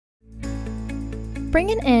Bring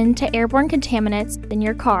an end to airborne contaminants in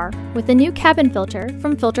your car with the new cabin filter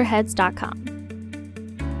from Filterheads.com.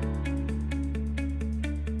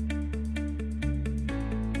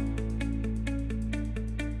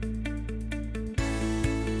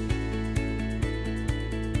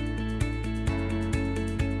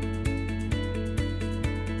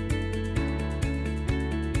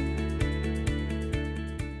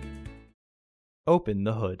 Open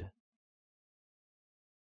the hood.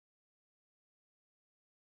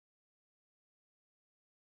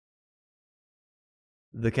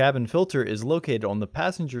 The cabin filter is located on the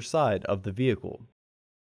passenger side of the vehicle.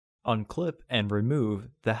 Unclip and remove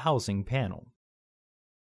the housing panel.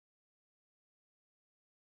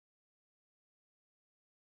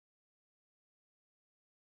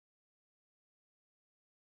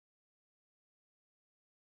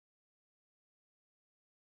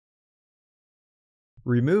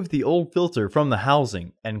 Remove the old filter from the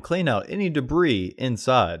housing and clean out any debris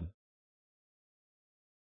inside.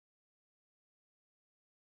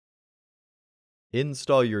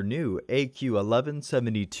 Install your new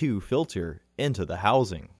AQ1172 filter into the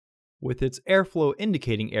housing, with its airflow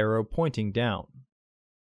indicating arrow pointing down.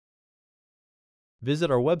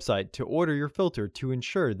 Visit our website to order your filter to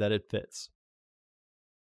ensure that it fits.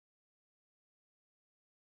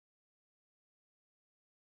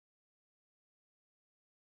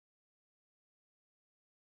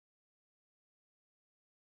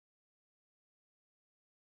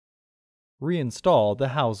 Reinstall the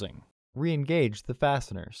housing. Re-engage the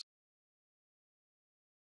fasteners.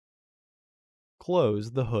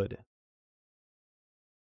 Close the hood.